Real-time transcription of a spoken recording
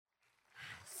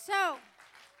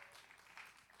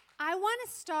want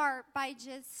to start by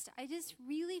I just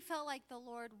really felt like the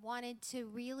Lord wanted to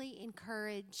really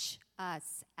encourage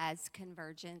us as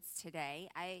Convergence today.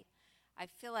 I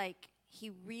feel like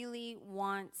He really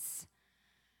wants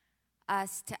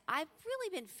us to, I've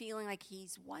really been feeling like He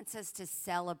wants us to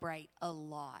celebrate a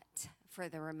lot for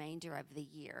the remainder of the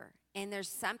year. And there's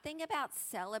something about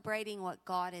celebrating what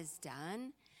God has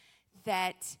done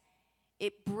that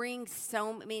it brings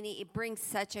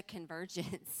such a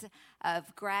convergence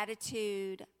of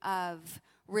gratitude, of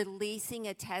releasing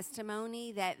a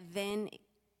testimony that then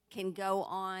can go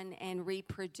on and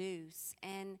reproduce.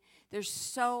 And there's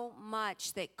so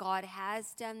much that God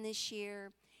has done this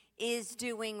year, is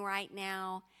doing right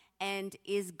now, and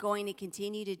is going to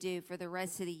continue to do for the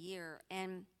rest of the year.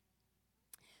 And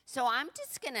so I'm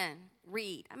just going to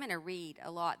read. I'm going to read a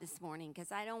lot this morning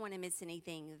because I don't want to miss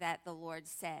anything that the Lord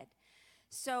said.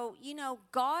 So,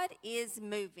 God is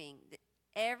moving.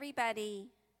 Everybody,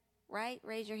 right?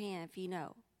 Raise your hand if you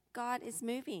know. God is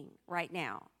moving right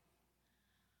now.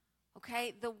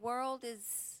 Okay? The world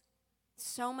is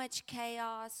so much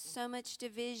chaos, so much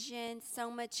division, so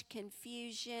much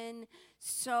confusion,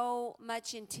 so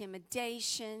much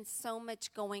intimidation, so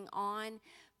much going on.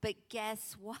 But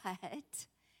guess what?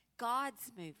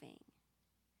 God's moving.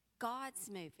 God's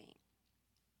moving.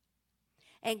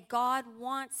 And God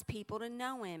wants people to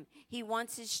know Him. He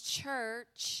wants His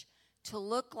church to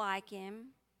look like Him,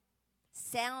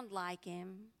 sound like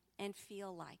Him, and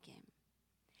feel like Him.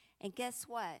 And guess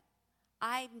what?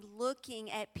 I'm looking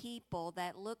at people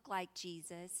that look like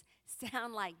Jesus,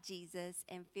 sound like Jesus,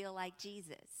 and feel like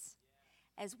Jesus,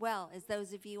 as well as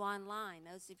those of you online,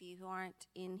 those of you who aren't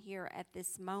in here at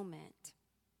this moment.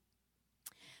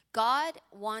 God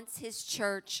wants His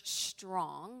church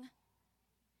strong.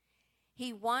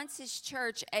 He wants His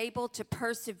church able to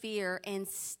persevere and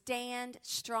stand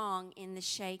strong in the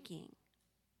shaking.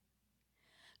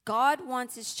 God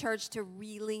wants His church to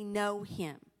really know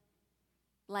Him.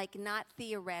 Like not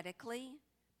theoretically,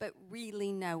 but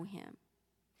really know Him.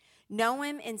 Know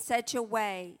Him in such a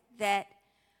way that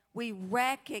we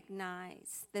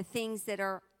recognize the things that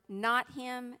are not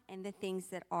Him and the things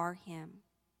that are Him.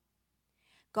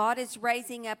 God is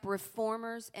raising up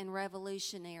reformers and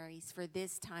revolutionaries for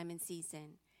this time and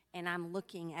season, and I'm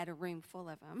looking at a room full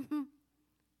of them.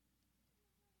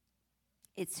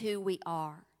 It's who we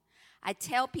are. I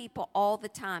tell people all the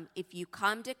time, if you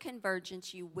come to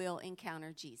Convergence, you will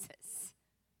encounter Jesus,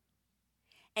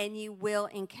 and you will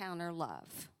encounter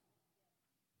love.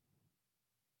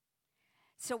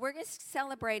 So we're just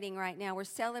celebrating right now. We're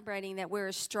celebrating that we're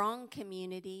a strong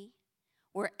community.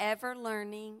 We're ever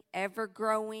learning, ever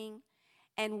growing,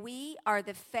 and we are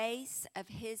the face of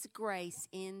His grace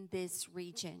in this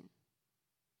region.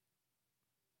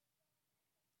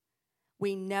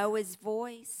 We know His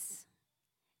voice,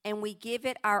 and we give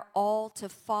it our all to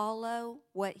follow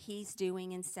what He's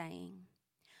doing and saying.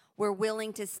 We're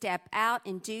willing to step out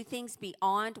and do things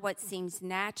beyond what seems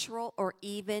natural or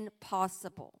even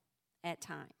possible at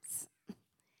times.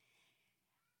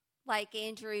 Like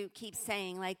Andrew keeps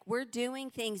saying, like we're doing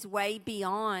things way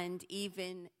beyond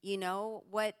even,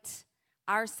 what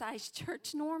our size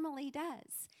church normally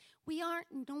does. We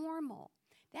aren't normal.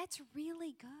 That's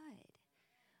really good.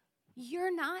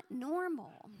 You're not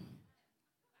normal.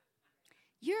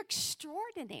 You're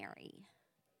extraordinary.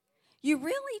 You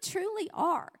really, truly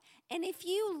are. And if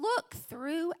you look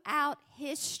throughout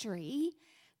history,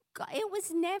 it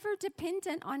was never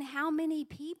dependent on how many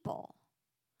people.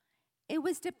 It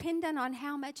was dependent on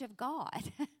how much of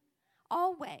God.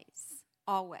 Always,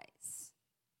 always.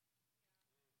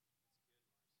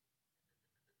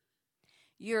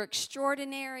 You're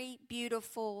extraordinary,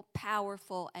 beautiful,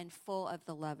 powerful, and full of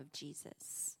the love of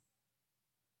Jesus.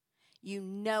 You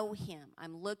know Him.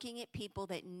 I'm looking at people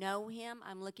that know Him.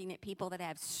 I'm looking at people that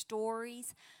have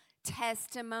stories,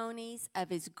 testimonies of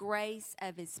His grace,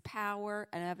 of His power,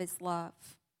 and of His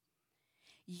love.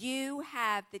 You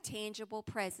have the tangible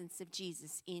presence of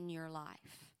Jesus in your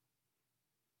life.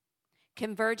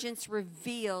 Convergence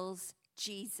reveals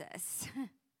Jesus.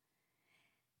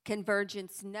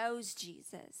 Convergence knows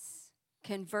Jesus.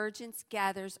 Convergence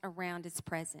gathers around His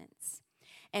presence.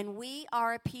 And we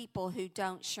are a people who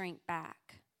don't shrink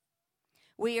back.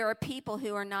 We are a people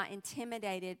who are not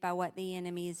intimidated by what the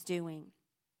enemy is doing.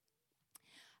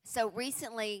 So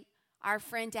recently, our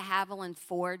friend de Havilland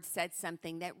Ford said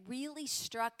something that really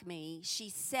struck me.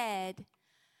 She said,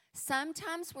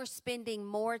 sometimes we're spending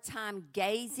more time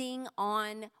gazing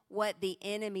on what the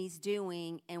enemy's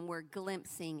doing and we're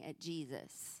glimpsing at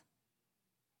Jesus.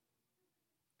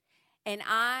 And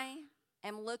I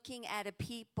am looking at a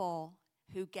people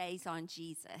who gaze on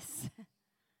Jesus.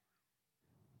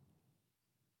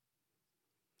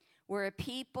 We're a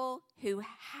people who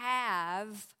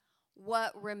have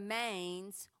what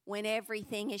remains when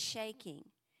everything is shaking.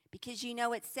 Because you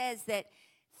know it says that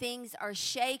things are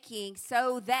shaking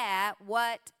so that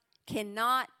what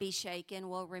cannot be shaken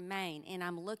will remain. And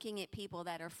I'm looking at people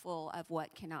that are full of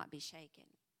what cannot be shaken.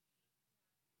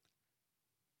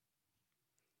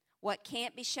 What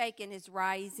can't be shaken is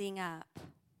rising up.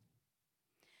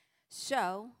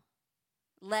 So,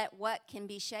 let what can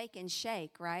be shaken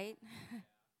shake, right?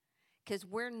 Because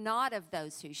we're not of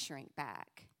those who shrink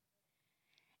back.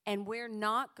 And we're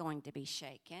not going to be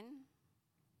shaken.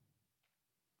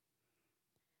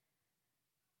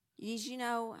 You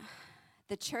know,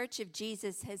 the Church of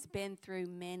Jesus has been through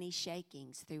many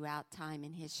shakings throughout time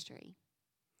and history.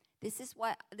 This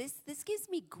gives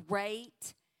me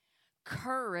great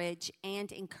courage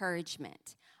and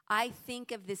encouragement. I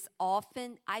think of this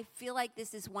often. I feel like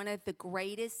this is one of the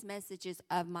greatest messages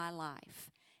of my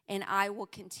life, and I will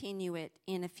continue it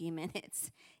in a few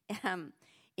minutes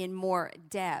in more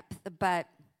depth. But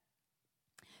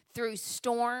through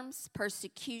storms,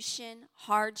 persecution,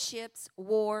 hardships,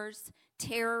 wars,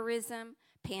 terrorism,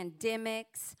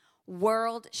 pandemics,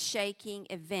 world-shaking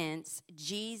events,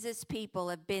 Jesus people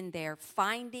have been there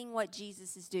finding what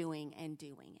Jesus is doing and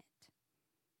doing it.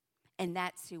 And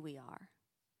that's who we are.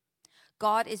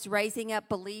 God is raising up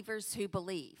believers who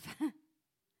believe,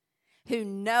 who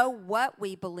know what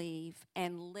we believe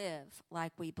and live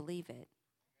like we believe it.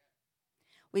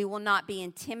 We will not be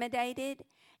intimidated,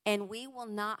 and we will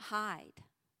not hide.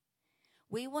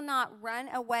 We will not run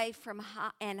away from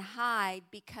and hide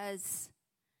because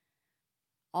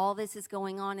all this is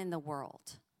going on in the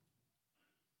world,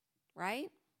 right?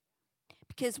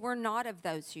 Because we're not of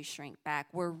those who shrink back.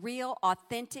 We're real,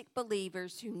 authentic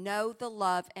believers who know the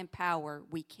love and power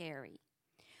we carry.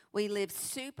 We live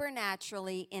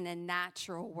supernaturally in a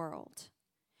natural world.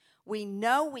 We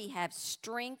know we have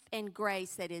strength and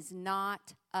grace that is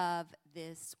not of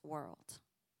this world.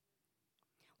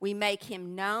 We make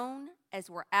him known as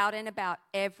we're out and about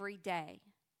every day.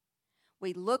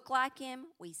 We look like him,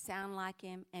 we sound like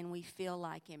him, and we feel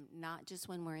like him, not just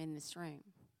when we're in this room.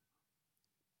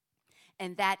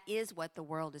 And that is what the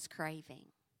world is craving.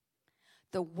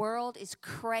 The world is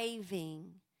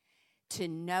craving to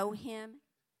know him,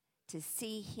 to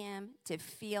see him, to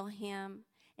feel him,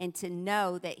 and to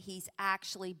know that he's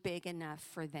actually big enough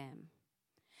for them.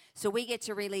 So we get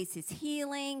to release his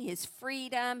healing, his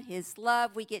freedom, his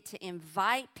love. We get to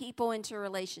invite people into a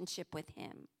relationship with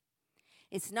him.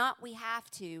 It's not we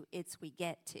have to, it's we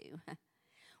get to.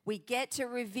 We get to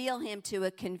reveal him to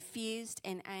a confused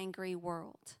and angry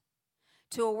world.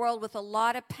 To a world with a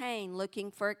lot of pain,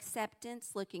 looking for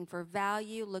acceptance, looking for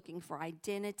value, looking for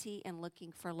identity, and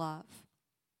looking for love.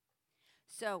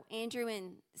 So Andrew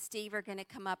and Steve are going to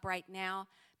come up right now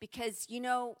because, you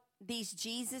know, these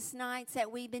Jesus nights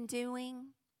that we've been doing,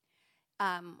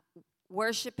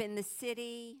 worship in the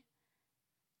city,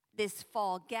 this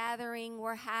fall gathering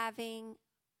we're having.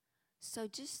 So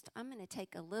I'm going to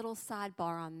take a little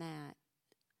sidebar on that.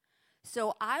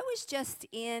 So I was just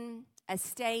in a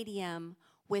stadium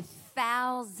with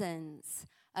thousands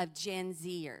of Gen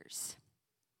Zers.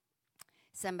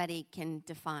 Somebody can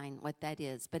define what that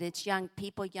is, but it's young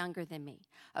people younger than me.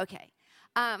 Okay.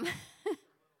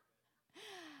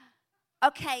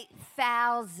 Okay,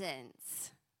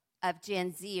 thousands of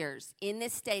Gen Zers in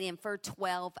this stadium for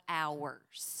 12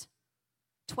 hours.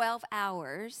 12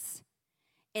 hours,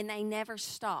 and they never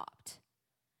stopped.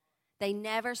 They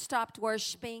never stopped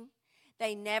worshiping.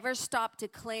 They never stopped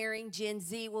declaring Gen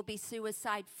Z will be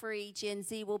suicide-free. Gen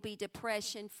Z will be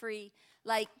depression-free.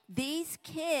 Like, these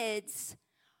kids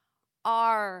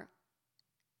are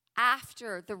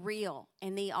after the real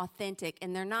and the authentic,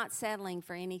 and they're not settling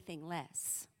for anything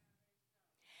less.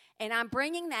 And I'm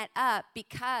bringing that up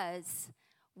because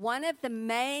one of the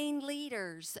main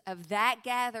leaders of that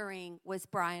gathering was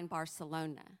Brian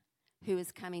Barcelona, who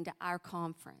is coming to our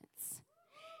conference.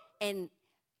 And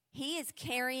he is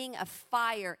carrying a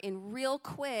fire. And real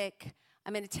quick,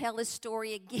 I'm going to tell his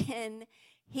story again.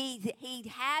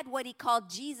 He had what he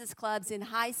called Jesus clubs in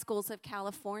high schools of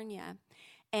California.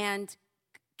 And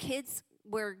kids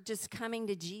were just coming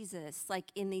to Jesus, like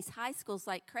in these high schools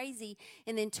like crazy.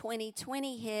 And then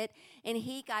 2020 hit, and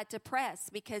he got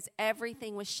depressed because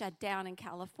everything was shut down in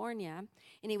California.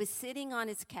 And he was sitting on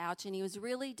his couch, and he was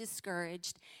really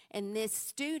discouraged. And this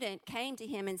student came to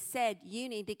him and said, "You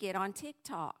need to get on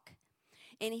TikTok."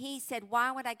 And he said,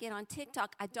 "Why would I get on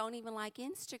TikTok? I don't even like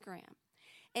Instagram."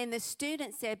 And the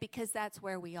student said, "Because that's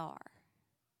where we are."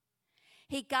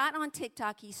 He got on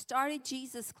TikTok, he started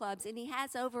Jesus Clubs, and he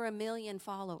has over 1 million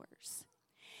followers.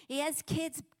 He has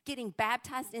kids getting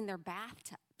baptized in their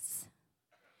bathtubs.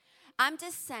 I'm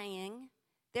just saying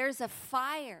there's a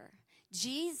fire.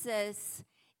 Jesus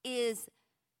is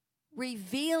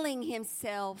revealing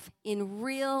himself in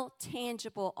real,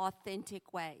 tangible,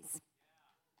 authentic ways.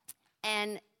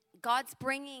 And God's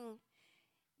bringing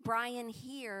Brian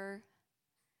here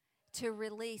to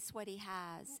release what he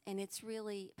has, and it's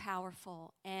really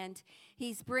powerful. And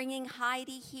he's bringing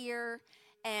Heidi here,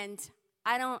 and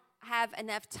I don't have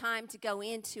enough time to go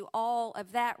into all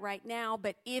of that right now,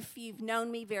 but if you've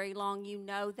known me very long, you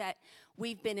know that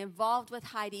we've been involved with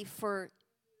Heidi for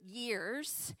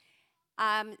years.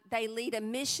 They lead a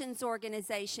missions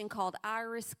organization called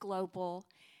Iris Global,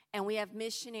 and we have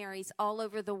missionaries all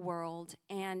over the world,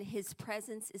 and his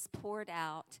presence is poured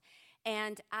out.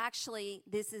 And actually,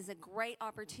 this is a great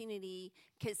opportunity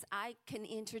because I can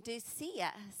introduce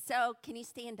Sia. So can you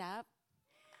stand up?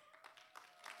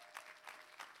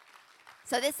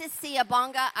 So this is Sia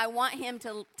Bonga. I want him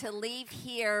to leave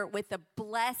here with a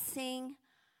blessing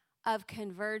of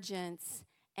convergence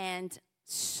and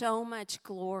so much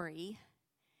glory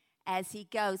as he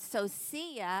goes. So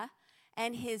Sia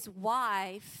and his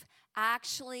wife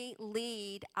actually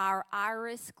lead our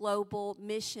Iris Global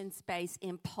Mission Space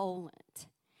in Poland.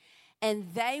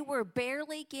 And they were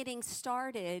barely getting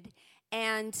started,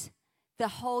 and the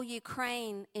whole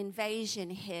Ukraine invasion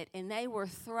hit, and they were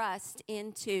thrust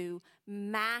into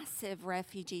massive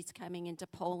refugees coming into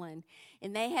Poland.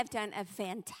 And they have done a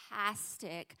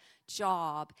fantastic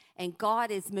job, and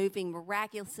God is moving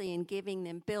miraculously and giving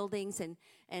them buildings and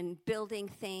building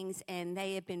things, and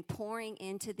they have been pouring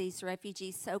into these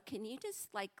refugees. So can you just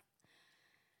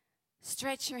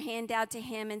stretch your hand out to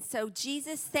him? And so,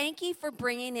 Jesus, thank you for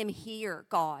bringing him here,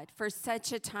 God, for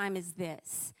such a time as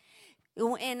this.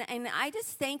 And I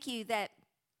just thank you that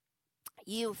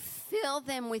you fill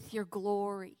them with your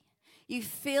glory. You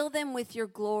fill them with your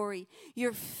glory.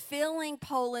 You're filling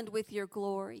Poland with your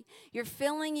glory. You're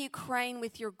filling Ukraine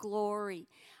with your glory.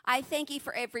 I thank you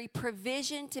for every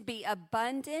provision to be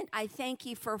abundant. I thank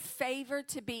you for favor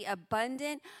to be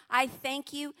abundant. I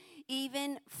thank you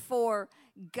even for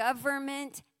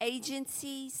government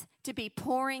agencies to be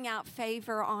pouring out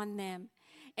favor on them.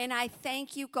 And I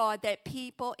thank you, God, that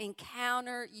people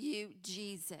encounter you,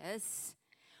 Jesus,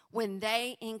 when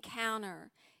they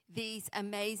encounter these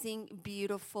amazing,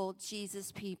 beautiful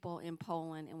Jesus people in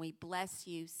Poland. And we bless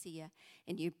you, Sia,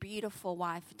 and your beautiful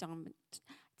wife,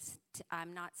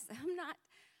 I'm not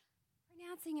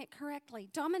pronouncing it correctly.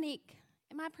 Dominique,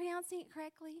 am I pronouncing it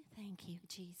correctly? Thank you,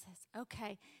 Jesus.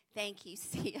 Okay. Thank you,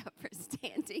 Sia, for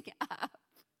standing up.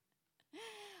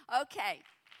 Okay.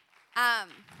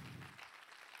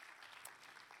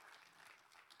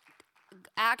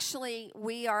 Actually,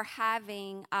 we are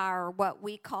having our what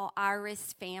we call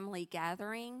Iris Family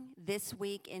Gathering this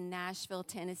week in Nashville,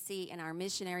 Tennessee, and our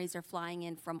missionaries are flying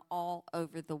in from all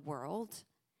over the world.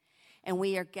 And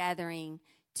we are gathering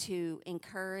to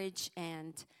encourage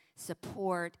and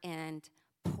support and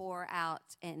pour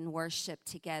out and worship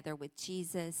together with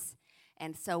Jesus.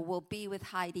 And so we'll be with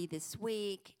Heidi this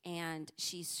week, and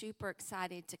she's super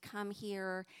excited to come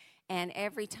here. And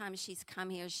every time she's come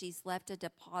here, she's left a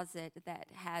deposit that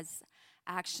has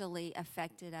actually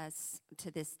affected us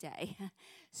to this day.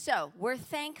 So we're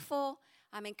thankful.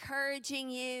 I'm encouraging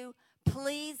you.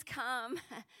 Please come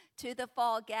to the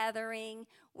fall gathering.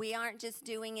 We aren't just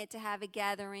doing it to have a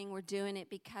gathering. We're doing it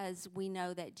because we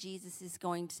know that Jesus is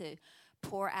going to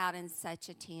pour out in such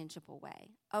a tangible way.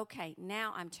 Okay,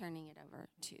 now I'm turning it over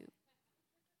to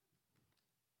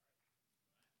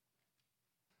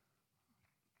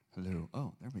Hello.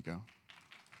 Oh, there we go.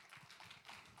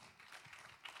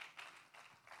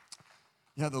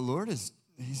 Yeah, the Lord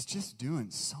he's just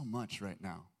doing so much right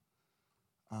now.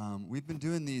 We've been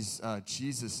doing these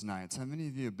Jesus nights. How many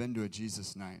of you have been to a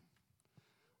Jesus night?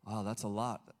 Wow, that's a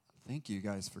lot. Thank you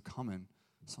guys for coming.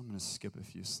 So I'm going to skip a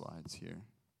few slides here.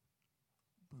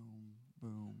 Boom,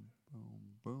 boom, boom,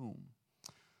 boom.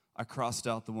 I crossed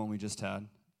out the one we just had.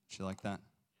 Did you like that?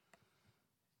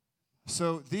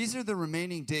 So these are the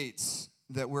remaining dates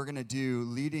that we're going to do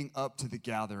leading up to the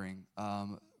gathering.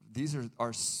 These are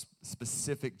our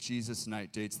specific Jesus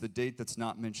night dates. The date that's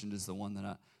not mentioned is the one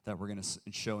that we're going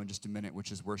to show in just a minute,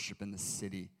 which is worship in the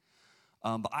city.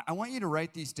 But I want you to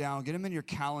write these down, get them in your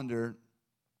calendar,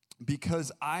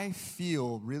 because I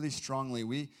feel really strongly,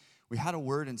 we had a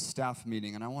word in staff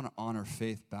meeting, and I want to honor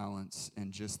Faith Balance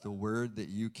and just the word that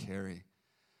you carry.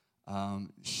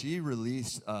 She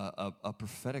released a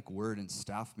prophetic word in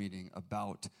staff meeting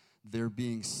about there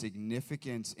being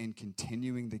significance in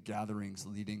continuing the gatherings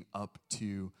leading up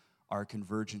to our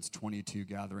Convergence 22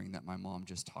 gathering that my mom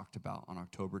just talked about on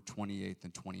October 28th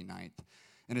and 29th.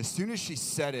 And as soon as she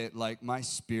said it, like my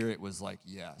spirit was like,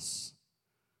 yes.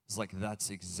 It's like, that's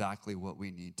exactly what we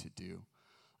need to do.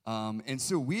 And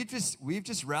so we've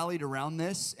just rallied around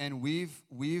this, and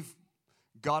we've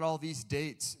got all these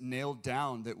dates nailed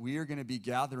down that we are going to be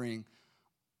gathering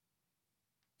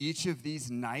each of these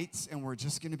nights, and we're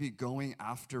just going to be going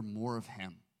after more of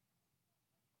him.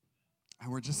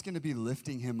 And we're just going to be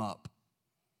lifting him up.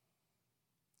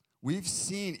 We've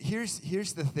seen, here's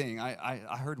the thing. I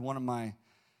heard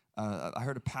I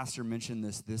heard a pastor mention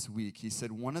this week. He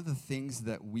said one of the things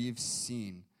that we've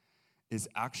seen is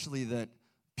actually that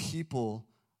people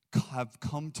have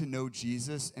come to know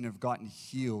Jesus and have gotten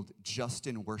healed just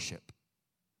in worship.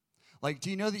 Like,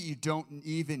 do you know that you don't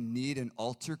even need an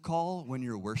altar call when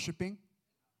you're worshiping?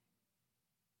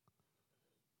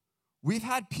 We've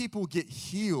had people get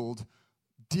healed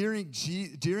during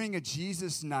a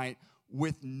Jesus night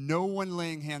with no one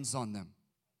laying hands on them.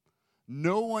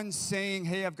 No one saying,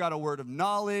 hey, I've got a word of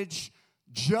knowledge.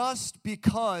 Just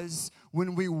because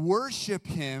when we worship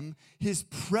him, his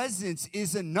presence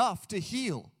is enough to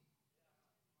heal.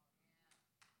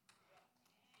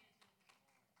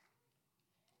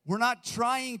 We're not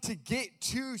trying to get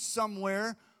to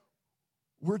somewhere.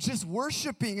 We're just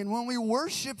worshiping. And when we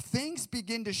worship, things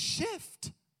begin to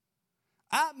shift.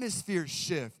 Atmospheres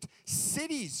shift.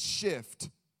 Cities shift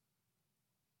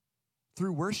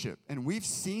through worship. And we've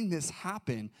seen this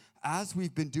happen as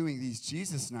we've been doing these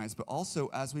Jesus nights, but also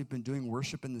as we've been doing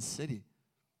worship in the city.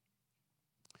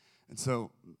 And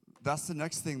so that's the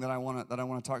next thing that I want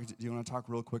to talk. Do you want to talk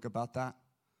real quick about that?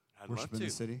 I'd worship love to. in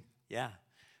the city? Yeah.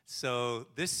 So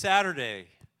this Saturday,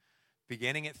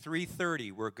 beginning at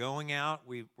 3:30, we're going out.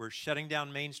 We're shutting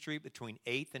down Main Street between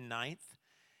 8th and 9th,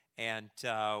 and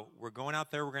we're going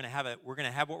out there. We're going to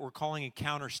have what we're calling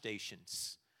encounter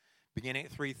stations, beginning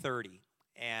at 3:30.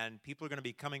 And people are going to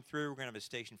be coming through. We're going to have a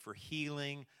station for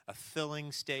healing, a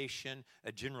filling station,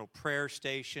 a general prayer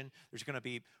station. There's going to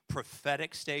be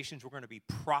prophetic stations. We're going to be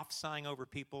prophesying over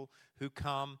people who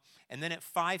come. And then at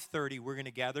 5:30, we're going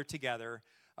to gather together.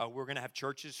 We're going to have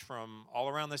churches from all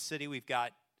around the city. We've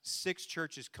got 6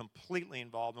 churches completely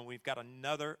involved, and we've got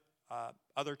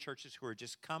other churches who are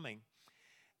just coming.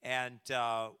 And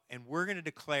we're going to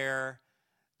declare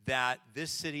that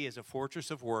this city is a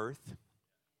fortress of worth.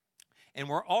 And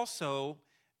we're also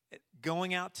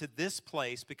going out to this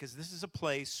place because this is a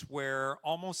place where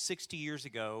almost 60 years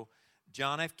ago,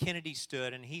 John F. Kennedy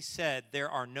stood and he said, there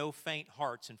are no faint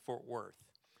hearts in Fort Worth.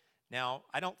 Now,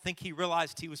 I don't think he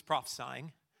realized he was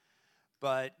prophesying,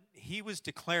 but he was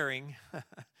declaring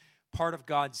part of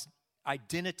God's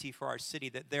identity for our city,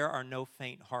 that there are no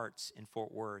faint hearts in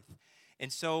Fort Worth.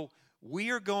 And so we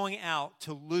are going out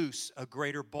to loose a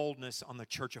greater boldness on the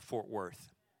Church of Fort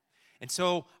Worth. And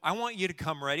so I want you to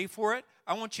come ready for it.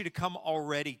 I want you to come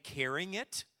already carrying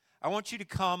it. I want you to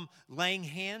come laying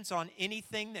hands on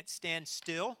anything that stands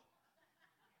still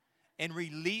and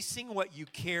releasing what you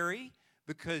carry,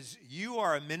 because you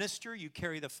are a minister. You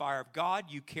carry the fire of God.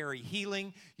 You carry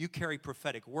healing. You carry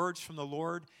prophetic words from the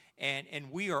Lord.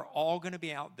 And we are all going to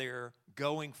be out there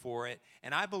going for it.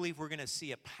 And I believe we're going to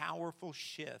see a powerful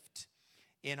shift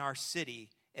in our city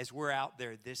as we're out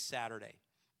there this Saturday.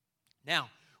 Now,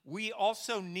 we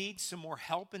also need some more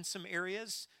help in some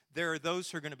areas. There are those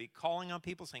who are going to be calling on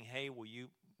people saying, hey, we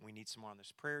need some more on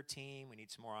this prayer team. We need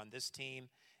some more on this team.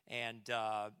 And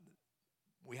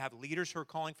we have leaders who are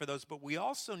calling for those. But we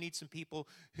also need some people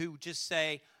who just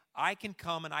say, I can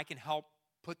come and I can help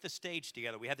put the stage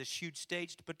together. We have this huge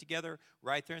stage to put together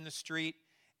right there in the street.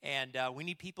 And we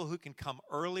need people who can come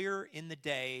earlier in the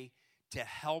day to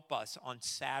help us on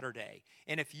Saturday.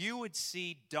 And if you would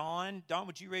see Don,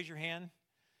 would you raise your hand?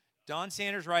 Don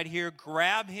Sanders right here.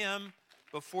 Grab him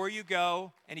before you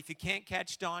go. And if you can't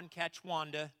catch Don, catch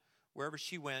Wanda, wherever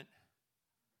she went.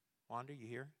 Wanda, you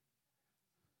here?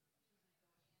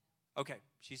 Okay,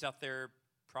 she's out there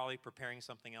probably preparing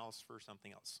something else for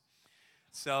something else.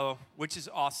 So, which is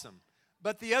awesome.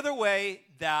 But the other way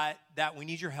that we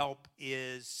need your help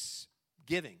is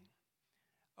giving.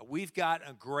 We've got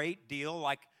a great deal.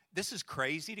 Like, this is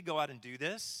crazy to go out and do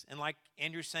this. And like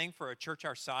Andrew's saying, for a church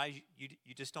our size,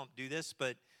 you just don't do this.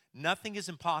 But nothing is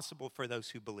impossible for those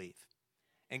who believe.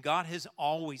 And God has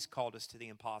always called us to the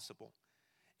impossible.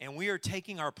 And we are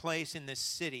taking our place in this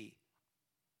city.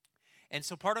 And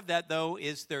so part of that, though,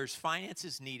 is there's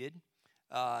finances needed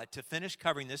to finish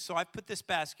covering this. So I've put this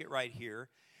basket right here.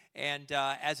 And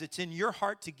as it's in your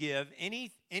heart to give,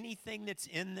 anything that's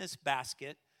in this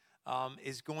basket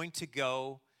is going to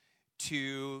go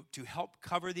to help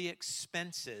cover the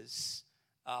expenses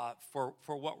for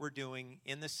what we're doing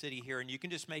in the city here. And you can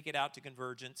just make it out to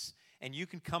Convergence. And you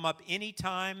can come up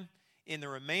anytime in the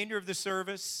remainder of the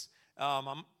service.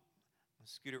 I'll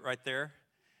scoot it right there.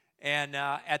 And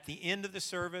at the end of the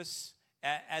service,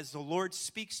 as the Lord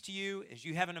speaks to you, as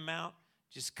you have an amount,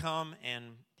 just come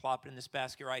and plop it in this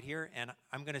basket right here. And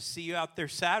I'm going to see you out there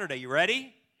Saturday. You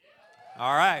ready?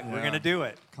 All right, we're going to do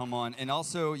it. Come on. And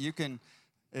also, you can,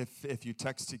 if you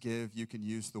text to give, you can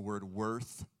use the word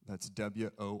worth. That's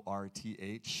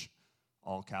WORTH,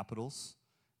 all capitals.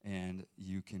 And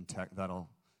you can that'll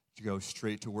go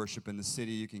straight to Worship in the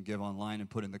City. You can give online and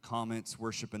put in the comments,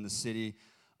 Worship in the City.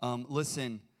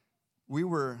 Listen, we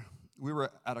were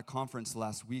at a conference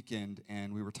last weekend,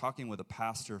 and we were talking with a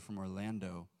pastor from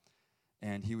Orlando,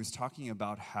 and he was talking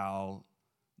about how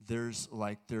there's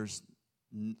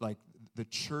the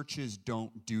churches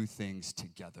don't do things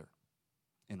together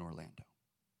in Orlando.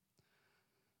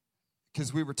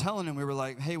 Because we were telling him, we were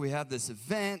like, hey, we have this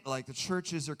event, like the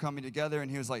churches are coming together, and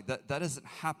he was like, that doesn't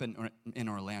happen in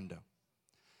Orlando.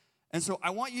 And so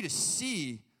I want you to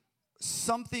see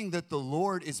something that the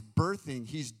Lord is birthing.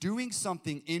 He's doing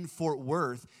something in Fort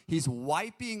Worth. He's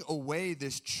wiping away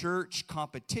this church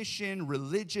competition,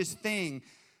 religious thing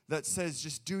that says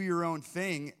just do your own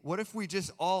thing. What if we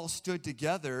just all stood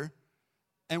together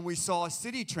and we saw a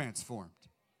city transformed?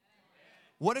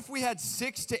 What if we had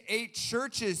 6 to 8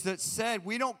 churches that said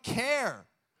we don't care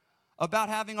about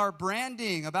having our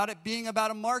branding, about it being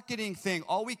about a marketing thing.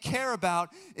 All we care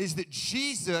about is that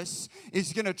Jesus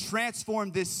is going to transform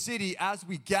this city as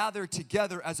we gather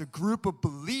together as a group of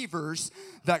believers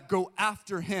that go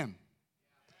after him.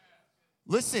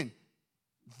 Listen,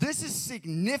 this is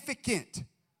significant.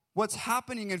 What's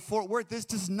happening in Fort Worth, this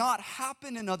does not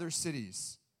happen in other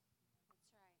cities.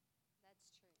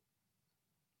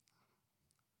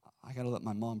 That's right. I got to let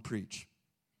my mom preach.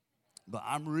 But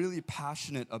I'm really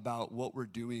passionate about what we're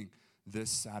doing this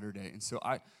Saturday. And so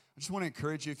I just want to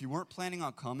encourage you, if you weren't planning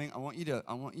on coming, I want you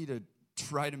to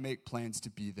try to make plans to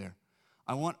be there.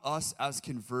 I want us as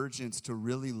Convergence to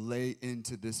really lay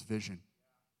into this vision.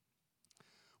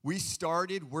 We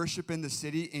started Worship in the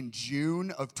City in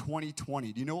June of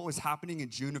 2020. Do you know what was happening in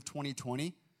June of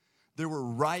 2020? There were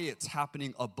riots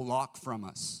happening a block from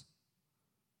us.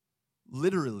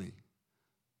 Literally.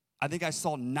 I think I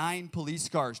saw 9 police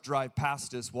cars drive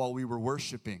past us while we were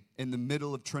worshiping in the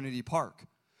middle of Trinity Park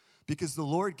because the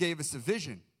Lord gave us a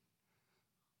vision.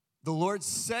 The Lord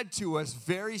said to us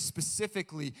very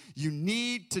specifically, you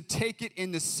need to take it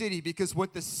in the city because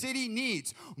what the city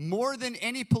needs more than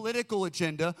any political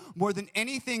agenda, more than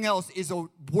anything else, is a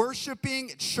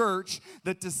worshiping church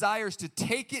that desires to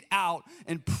take it out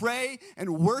and pray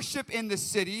and worship in the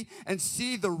city and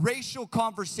see the racial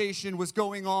conversation was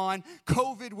going on.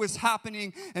 COVID was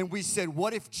happening, and we said,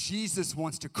 what if Jesus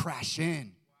wants to crash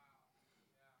in?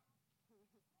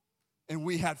 And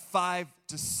we had 500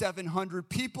 to 700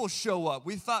 people show up.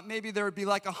 We thought maybe there would be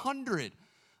like 100.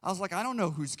 I was like, I don't know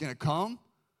who's going to come.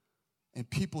 And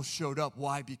people showed up.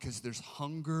 Why? Because there's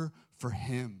hunger for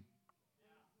him.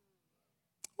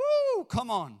 Woo, come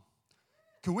on.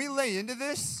 Can we lay into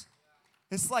this?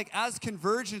 It's like as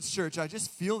Convergence Church, I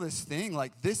just feel this thing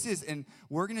like this is, and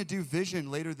we're going to do vision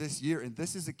later this year, and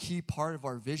this is a key part of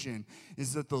our vision,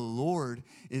 is that the Lord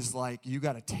is like, you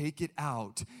got to take it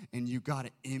out, and you got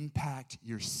to impact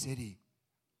your city.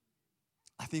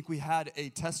 I think we had a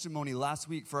testimony last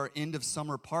week for our end of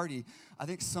summer party. I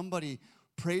think somebody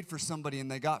prayed for somebody, and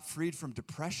they got freed from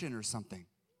depression or something.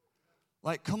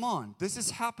 Like, come on, this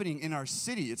is happening in our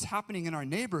city. It's happening in our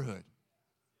neighborhood.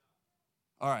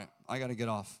 All right, I got to get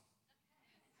off.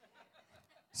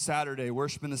 Saturday,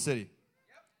 Worship in the City.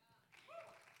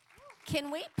 Can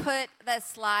we put the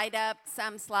slide up,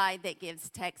 some slide that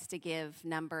gives text to give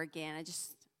number again?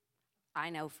 I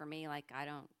know for me, like I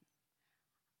don't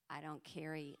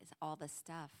carry all the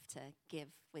stuff to give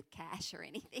with cash or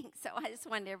anything, so I just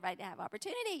wanted everybody to have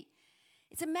opportunity.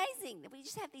 It's amazing that we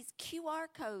just have these QR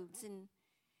codes, and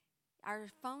our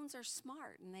phones are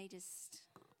smart, and they just,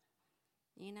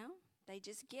 they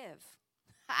just give.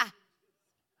 Ha!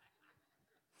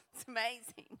 It's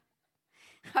amazing.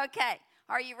 Okay,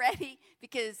 are you ready?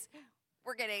 Because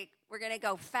we're gonna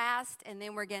go fast, and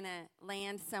then we're gonna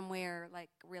land somewhere like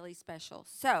really special.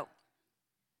 So,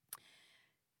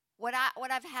 what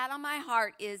I've had on my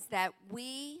heart is that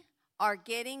we are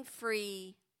getting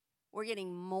free. We're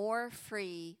getting more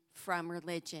free from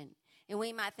religion, and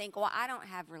we might think, well, I don't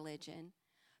have religion.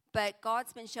 But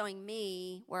God's been showing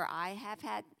me where I have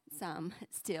had some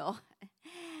still.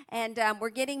 And we're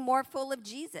getting more full of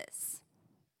Jesus.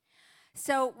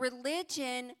 So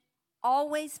religion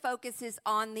always focuses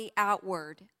on the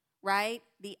outward, right?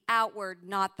 The outward,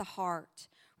 not the heart.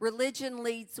 Religion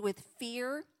leads with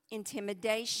fear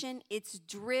intimidation. It's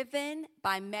driven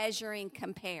by measure and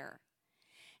compare.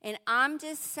 And I'm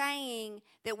just saying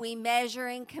that we measure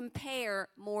and compare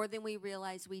more than we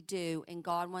realize we do, and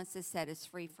God wants to set us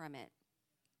free from it.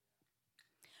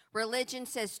 Religion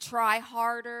says try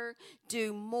harder,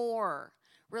 do more.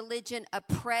 Religion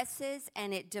oppresses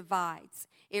and it divides.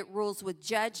 It rules with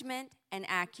judgment and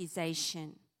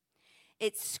accusation.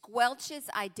 It squelches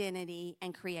identity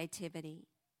and creativity.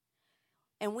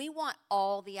 And we want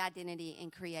all the identity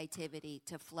and creativity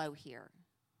to flow here.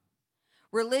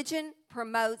 Religion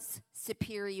promotes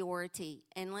superiority.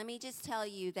 And let me just tell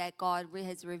you that God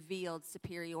has revealed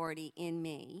superiority in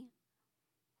me.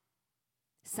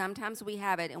 Sometimes we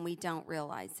have it and we don't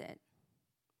realize it.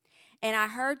 And I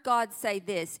heard God say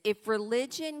this: if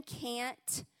religion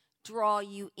can't draw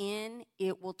you in,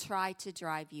 it will try to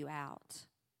drive you out.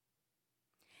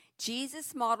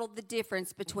 Jesus modeled the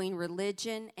difference between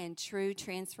religion and true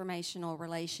transformational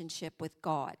relationship with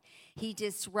God. He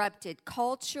disrupted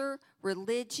culture,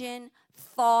 religion,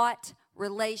 thought,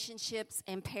 relationships,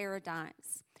 and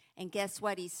paradigms. And guess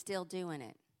what? He's still doing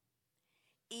it,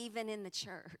 even in the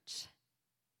church.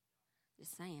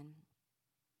 Just saying.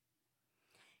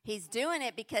 He's doing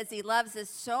it because he loves us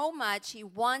so much. He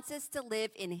wants us to live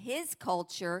in his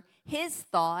culture, his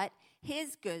thought,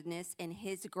 his goodness, and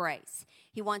his grace.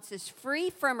 He wants us free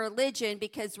from religion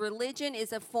because religion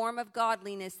is a form of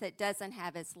godliness that doesn't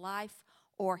have his life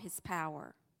or his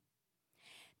power.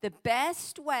 The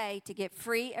best way to get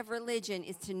free of religion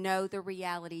is to know the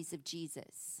realities of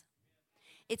Jesus.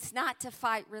 It's not to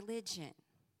fight religion.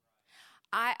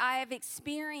 I have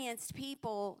experienced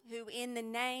people who, in the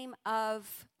name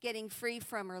of getting free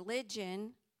from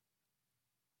religion,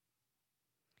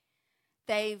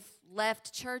 they've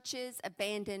left churches,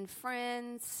 abandoned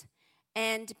friends,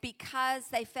 and because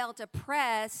they felt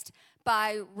oppressed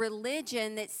by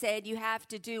religion that said you have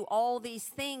to do all these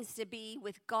things to be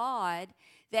with God,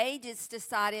 they just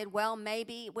decided, well,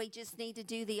 maybe we just need to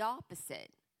do the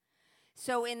opposite.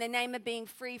 So in the name of being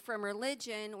free from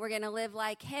religion, we're going to live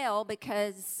like hell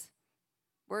because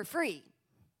we're free.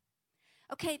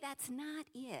 Okay, that's not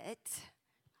it.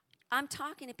 I'm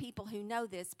talking to people who know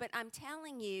this, but I'm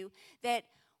telling you that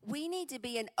we need to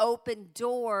be an open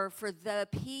door for the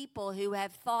people who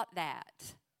have thought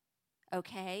that,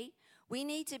 okay? We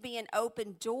need to be an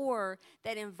open door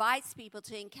that invites people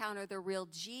to encounter the real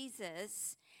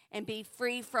Jesus and be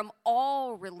free from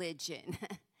all religion.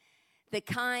 The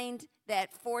kind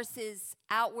that forces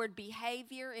outward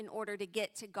behavior in order to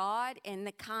get to God, and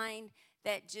the kind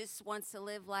that just wants to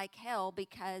live like hell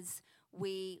because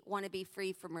we want to be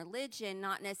free from religion,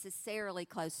 not necessarily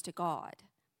close to God.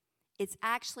 It's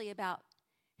actually about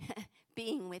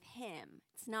being with him.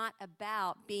 It's not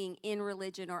about being in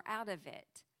religion or out of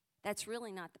it. That's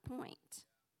really not the point.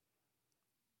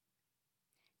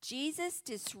 Jesus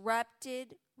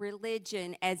disrupted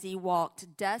religion as he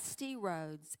walked dusty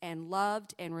roads and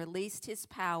loved and released his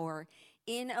power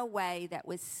in a way that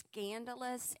was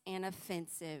scandalous and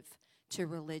offensive to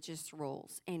religious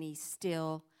rules, and he's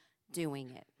still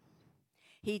doing it.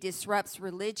 He disrupts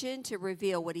religion to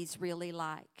reveal what he's really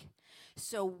like.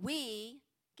 So we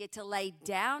get to lay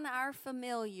down our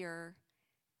familiar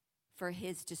for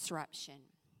his disruption.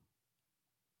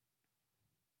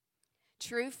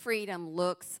 True freedom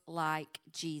looks like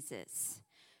Jesus.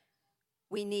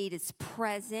 We need his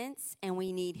presence and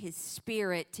we need his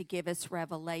spirit to give us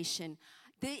revelation.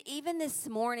 Even this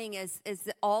morning, as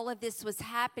all of this was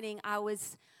happening, I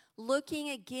was looking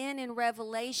again in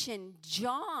Revelation.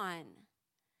 John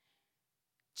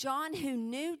who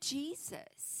knew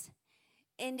Jesus.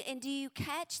 And do you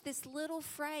catch this little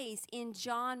phrase in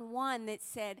John 1 that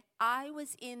said, I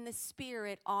was in the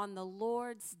Spirit on the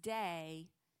Lord's day,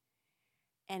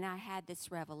 and I had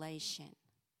this revelation.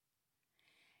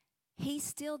 He's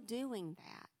still doing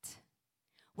that.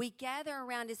 We gather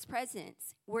around his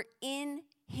presence. We're in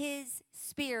his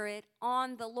Spirit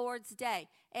on the Lord's day.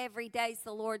 Every day's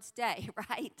the Lord's day,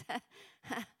 right?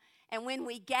 And when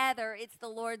we gather, it's the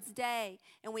Lord's day.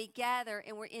 And we gather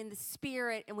and we're in the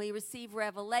Spirit and we receive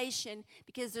revelation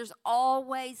because there's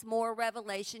always more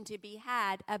revelation to be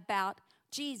had about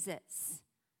Jesus.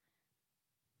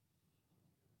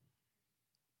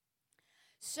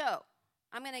 So,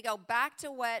 I'm going to go back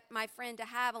to what my friend de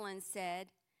Havilland said.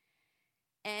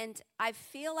 And I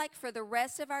feel like for the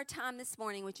rest of our time this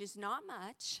morning, which is not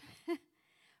much,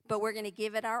 but we're going to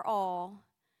give it our all,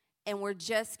 and we're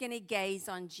just going to gaze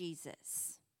on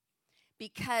Jesus.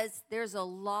 Because there's a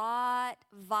lot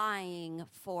vying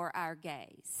for our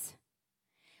gaze.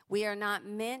 We are not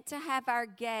meant to have our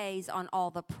gaze on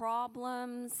all the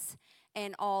problems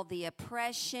and all the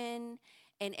oppression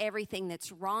and everything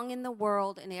that's wrong in the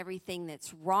world and everything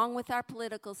that's wrong with our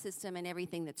political system and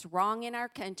everything that's wrong in our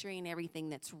country and everything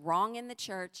that's wrong in the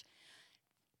church,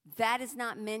 that is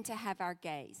not meant to have our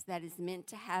gaze. That is meant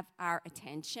to have our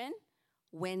attention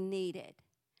when needed,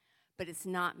 but it's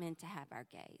not meant to have our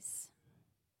gaze.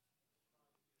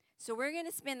 So we're going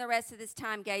to spend the rest of this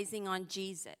time gazing on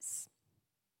Jesus.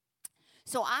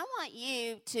 So I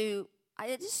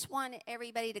just want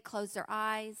everybody to close their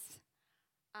eyes.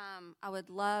 I would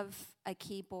love a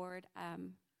keyboard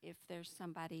if there's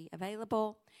somebody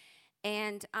available.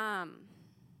 And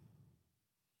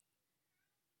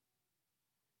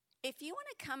if you want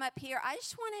to come up here, I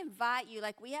just want to invite you.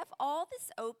 Like, we have all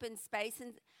this open space.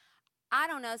 And I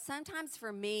don't know, sometimes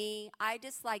for me, I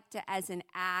just like to, as an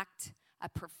act, a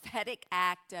prophetic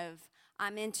act of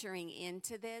I'm entering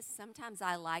into this. Sometimes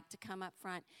I like to come up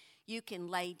front. You can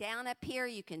lay down up here.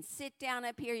 You can sit down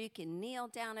up here. You can kneel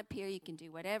down up here. You can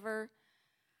do whatever.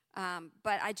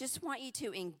 But I just want you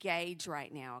to engage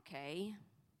right now, okay?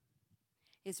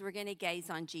 We're going to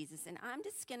gaze on Jesus. And I'm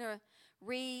just going to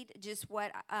read just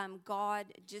what God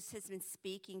just has been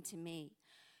speaking to me.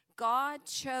 God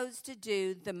chose to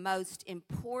do the most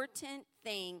important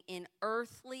thing in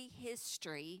earthly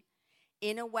history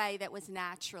in a way that was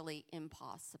naturally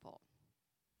impossible.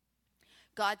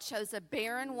 God chose a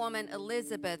barren woman,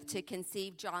 Elizabeth, to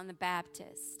conceive John the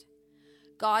Baptist.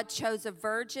 God chose a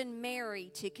virgin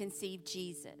Mary to conceive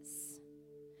Jesus.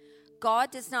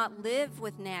 God does not live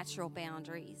with natural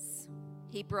boundaries.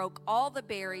 He broke all the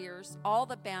barriers, all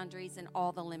the boundaries, and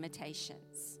all the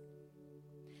limitations.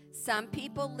 Some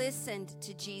people listened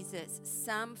to Jesus.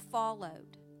 Some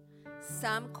followed.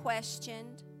 Some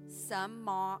questioned. Some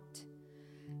mocked.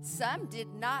 Some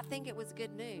did not think it was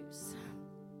good news.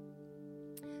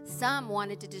 Some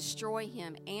wanted to destroy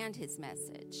him and his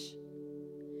message.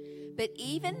 But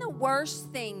even the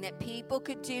worst thing that people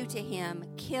could do to him,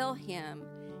 kill him,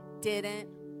 didn't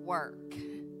work.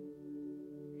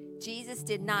 Jesus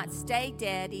did not stay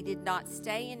dead. He did not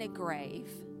stay in a grave.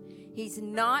 He's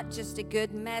not just a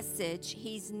good message.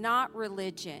 He's not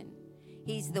religion.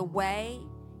 He's the way,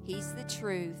 he's the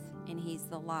truth, and he's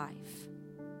the life.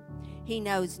 He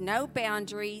knows no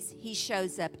boundaries. He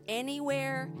shows up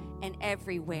anywhere and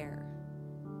everywhere.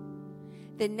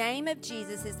 The name of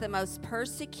Jesus is the most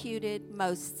persecuted,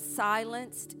 most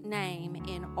silenced name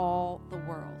in all the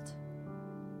world.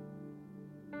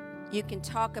 You can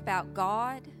talk about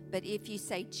God, but if you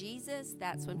say Jesus,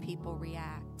 that's when people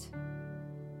react.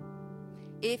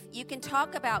 If you can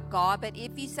talk about God, but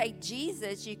if you say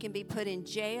Jesus, you can be put in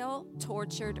jail,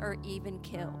 tortured, or even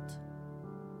killed.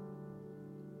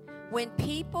 When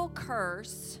people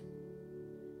curse,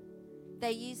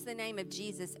 they use the name of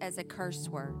Jesus as a curse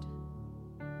word.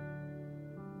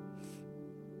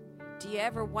 Do you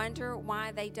ever wonder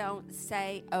why they don't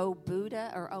say, "Oh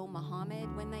Buddha" or "Oh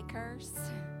Muhammad" when they curse?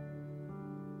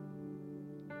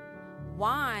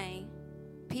 Why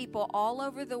people all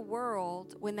over the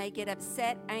world, when they get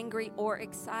upset, angry, or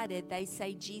excited, they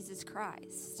say Jesus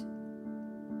Christ?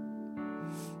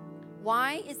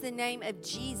 Why is the name of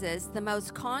Jesus the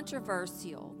most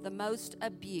controversial, the most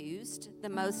abused, the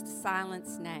most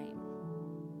silenced name?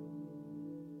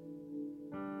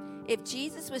 If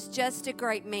Jesus was just a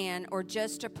great man or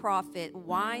just a prophet,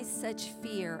 why such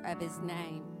fear of his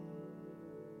name?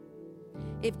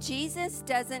 If Jesus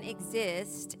doesn't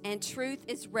exist and truth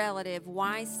is relative,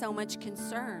 why so much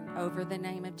concern over the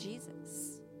name of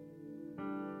Jesus?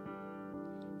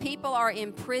 People are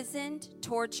imprisoned,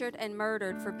 tortured, and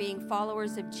murdered for being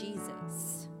followers of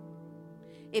Jesus.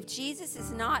 If Jesus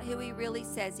is not who he really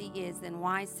says he is, then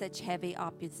why such heavy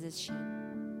opposition?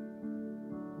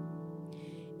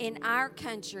 In our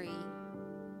country,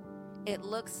 it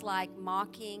looks like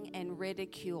mocking and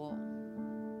ridicule.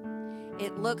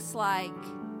 It looks like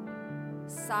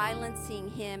silencing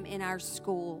him in our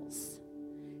schools,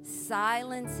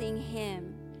 silencing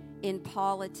him in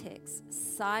politics,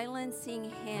 silencing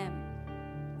him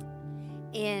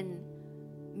in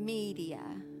media,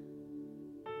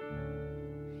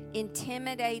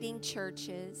 intimidating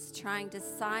churches, trying to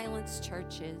silence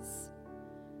churches.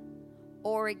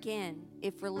 Or again,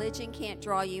 if religion can't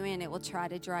draw you in, it will try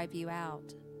to drive you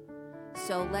out.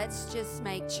 So let's just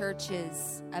make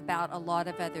churches about a lot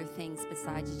of other things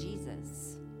besides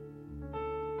Jesus.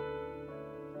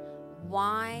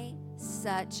 Why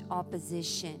such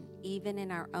opposition, even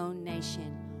in our own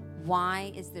nation?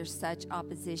 Why is there such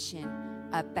opposition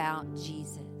about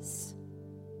Jesus?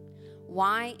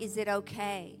 Why is it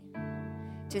okay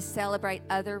to celebrate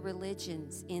other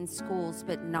religions in schools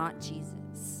but not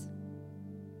Jesus?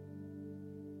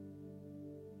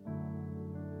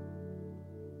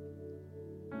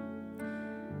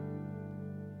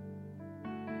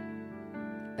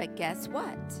 But guess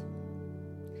what?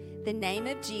 The name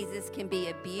of Jesus can be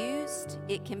abused,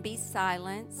 it can be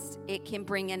silenced, it can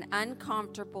bring an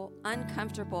uncomfortable,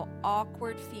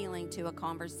 awkward feeling to a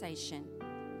conversation.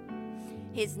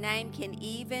 His name can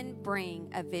even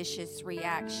bring a vicious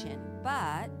reaction.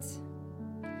 But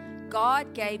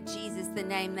God gave Jesus the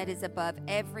name that is above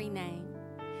every name,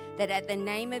 that at the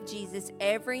name of Jesus,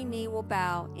 every knee will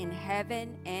bow in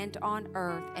heaven and on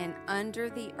earth and under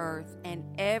the earth, and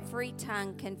every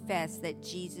tongue confess that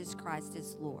Jesus Christ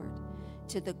is Lord,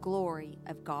 to the glory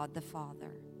of God the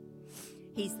Father.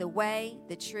 He's the way,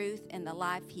 the truth, and the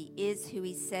life. He is who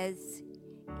he says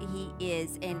he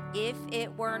is. And if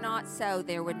it were not so,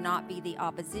 there would not be the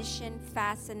opposition,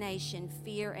 fascination,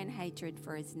 fear, and hatred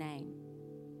for his name.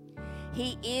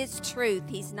 He is truth.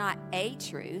 He's not a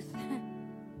truth.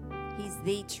 He's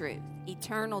the truth,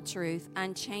 eternal truth,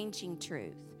 unchanging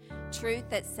truth, truth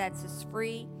that sets us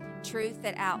free, truth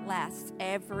that outlasts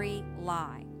every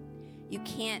lie. You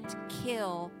can't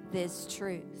kill this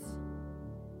truth.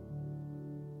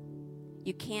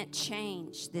 You can't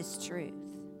change this truth,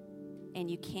 and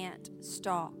you can't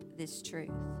stop this truth.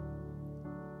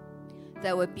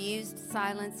 Though abused,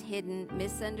 silenced, hidden,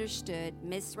 misunderstood,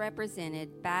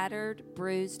 misrepresented, battered,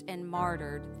 bruised, and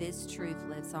martyred, this truth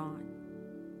lives on.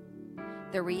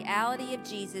 The reality of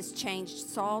Jesus changed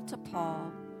Saul to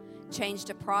Paul, changed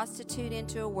a prostitute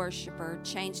into a worshiper,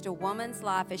 changed a woman's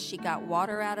life as she got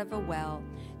water out of a well,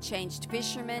 changed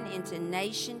fishermen into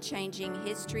nation-changing,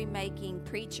 history-making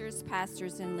preachers,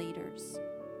 pastors, and leaders.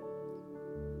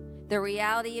 The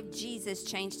reality of Jesus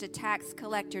changed a tax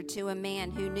collector to a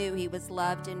man who knew he was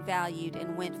loved and valued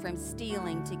and went from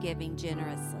stealing to giving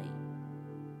generously.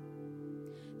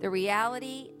 The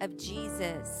reality of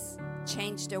Jesus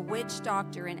changed a witch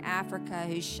doctor in Africa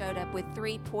who showed up with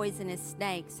 3 poisonous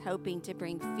snakes hoping to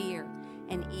bring fear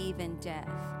and even death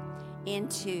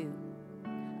into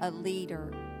a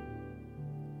leader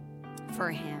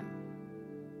for him.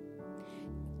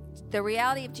 The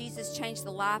reality of Jesus changed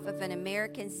the life of an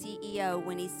American CEO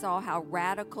when he saw how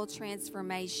radical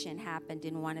transformation happened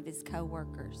in one of his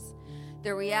co-workers.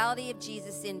 The reality of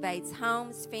Jesus invades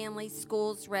homes, families,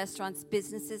 schools, restaurants,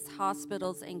 businesses,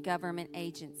 hospitals, and government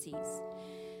agencies.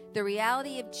 The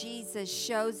reality of Jesus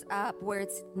shows up where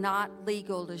it's not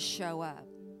legal to show up.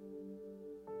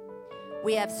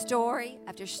 We have story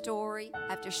after story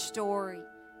after story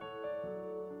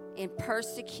in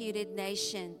persecuted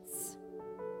nations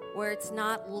where it's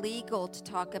not legal to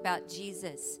talk about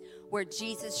Jesus, where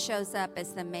Jesus shows up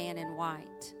as the man in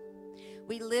white.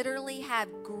 We literally have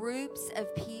groups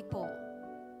of people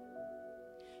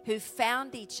who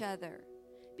found each other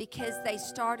because they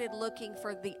started looking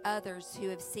for the others who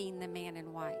have seen the man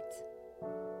in white.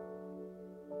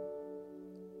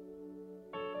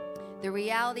 The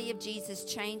reality of Jesus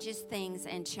changes things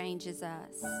and changes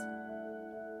us.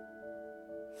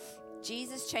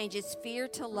 Jesus changes fear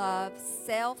to love,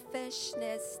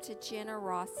 selfishness to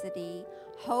generosity,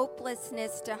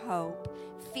 hopelessness to hope,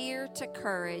 fear to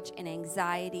courage, and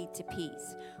anxiety to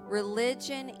peace.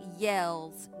 Religion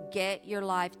yells, "Get your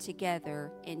life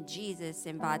together," and Jesus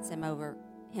invites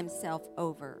himself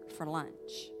over for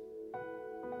lunch.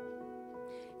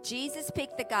 Jesus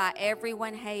picked the guy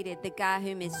everyone hated, the guy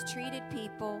who mistreated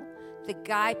people, the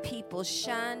guy people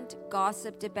shunned,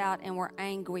 gossiped about, and were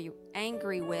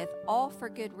angry with, all for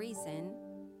good reason.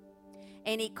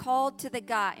 And he called to the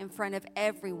guy in front of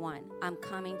everyone, "I'm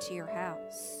coming to your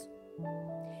house."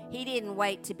 He didn't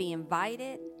wait to be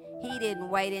invited. He didn't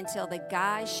wait until the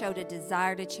guy showed a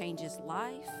desire to change his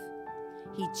life.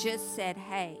 He just said,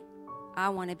 "Hey, I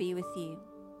want to be with you."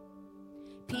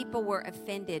 People were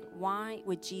offended. Why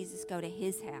would Jesus go to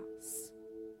his house?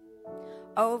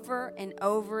 Over and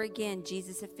over again,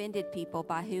 Jesus offended people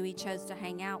by who he chose to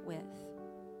hang out with.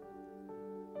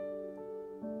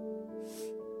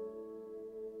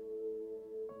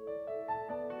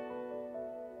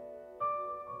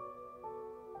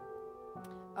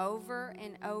 Over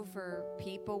and over,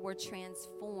 people were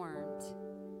transformed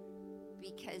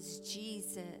because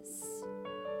Jesus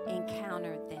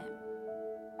encountered them.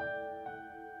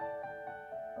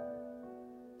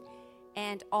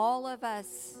 And all of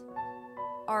us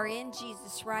are in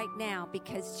Jesus right now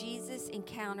because Jesus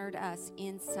encountered us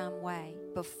in some way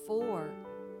before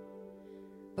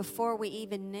we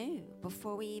even knew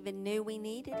we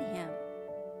needed him.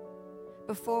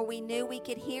 Before we knew we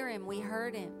could hear him, we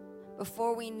heard him.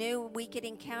 Before we knew we could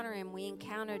encounter him, we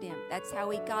encountered him. That's how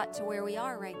we got to where we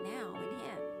are right now in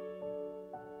him.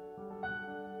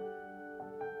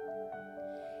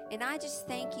 And I just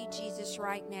thank you, Jesus,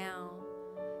 right now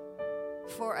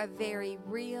for a very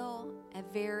real, a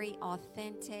very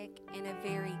authentic, and a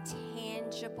very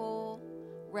tangible tangible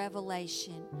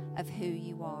revelation of who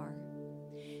you are.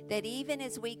 That even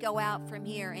as we go out from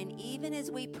here and even as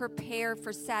we prepare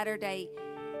for Saturday,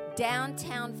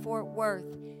 downtown Fort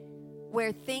Worth,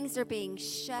 where things are being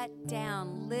shut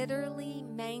down, literally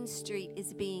Main Street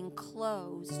is being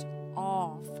closed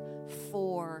off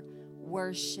for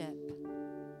worship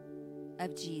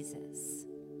of Jesus.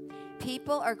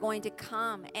 People are going to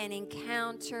come and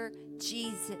encounter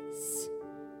Jesus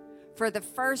for the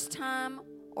first time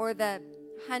or the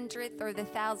 100th or the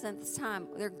 1000th time.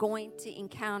 They're going to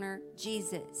encounter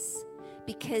Jesus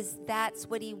because that's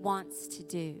what he wants to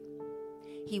do.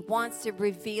 He wants to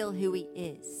reveal who he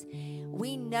is.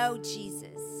 We know,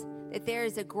 Jesus, that there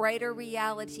is a greater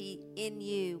reality in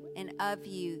you and of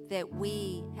you that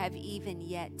we have even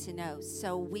yet to know.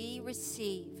 So we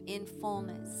receive in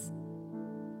fullness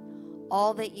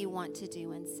all that you want to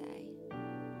do and say.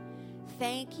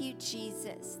 Thank you,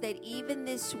 Jesus, that even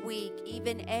this week,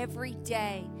 even every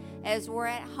day, as we're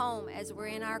at home, as we're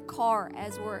in our car,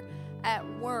 as we're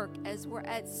at work, as we're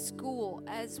at school,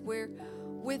 as we're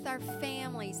with our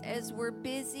families, as we're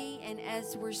busy and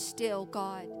as we're still,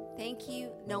 God, thank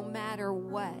you no matter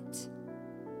what,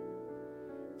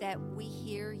 that we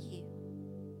hear you,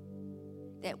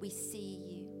 that we see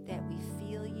you, that we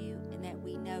feel you, and that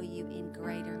we know you in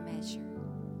greater measure.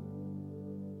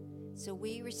 So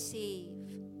we receive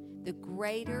the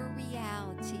greater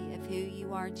reality of who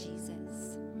you are,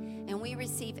 Jesus. And we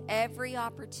receive every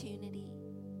opportunity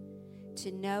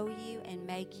to know you and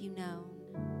make you known.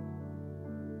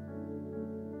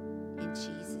 In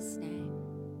Jesus' name.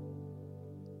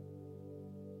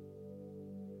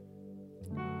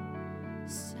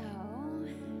 So,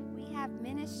 we have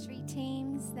ministry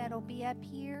teams that'll be up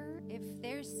here. If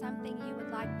there's something you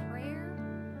would like prayer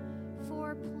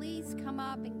for, please come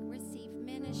up and receive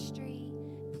ministry.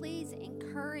 Please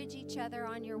encourage each other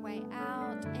on your way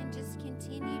out and just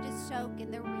continue to soak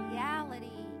in the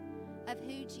reality of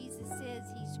who Jesus is.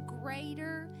 He's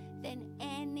greater than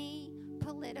any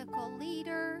political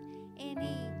leader,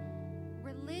 any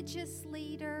religious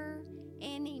leader,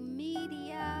 any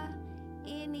media,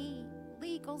 any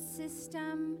legal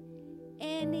system,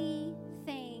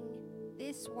 anything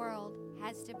this world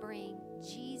has to bring.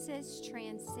 Jesus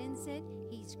transcends it.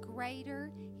 He's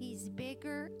greater, he's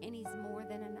bigger, and he's more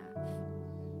than enough.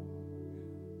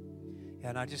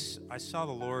 And I saw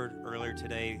the Lord earlier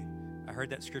today. I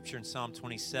heard that scripture in Psalm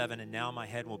 27, and now my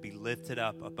head will be lifted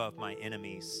up above my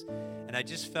enemies. And I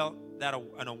just felt that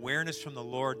an awareness from the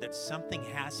Lord that something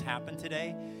has happened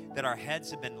today, that our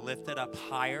heads have been lifted up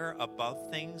higher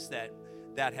above things that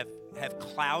have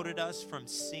clouded us from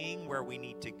seeing where we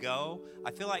need to go.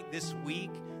 I feel like this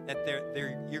week that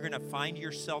you're going to find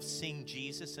yourself seeing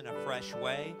Jesus in a fresh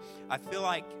way. I feel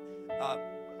like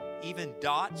even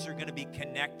dots are going to be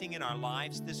connecting in our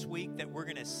lives this week, that we're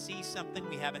going to see something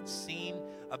we haven't seen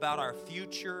about our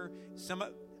future. Some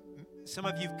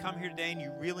of you have come here today and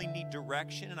you really need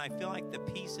direction, and I feel like the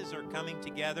pieces are coming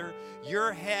together.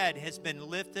 Your head has been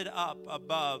lifted up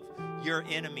above your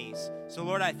enemies. So,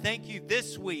 Lord, I thank you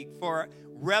this week for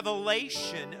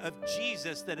revelation of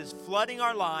Jesus that is flooding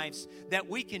our lives, that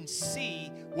we can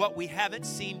see what we haven't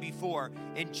seen before.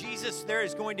 And Jesus, there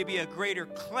is going to be a greater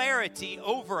clarity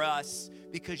over us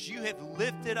because you have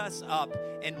lifted us up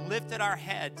and lifted our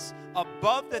heads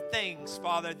above the things,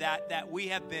 Father, that we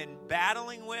have been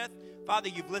battling with. Father,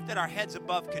 you've lifted our heads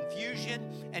above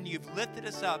confusion, and you've lifted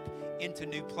us up into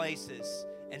new places.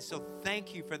 And so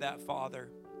thank you for that,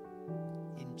 Father,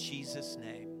 in Jesus'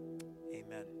 name.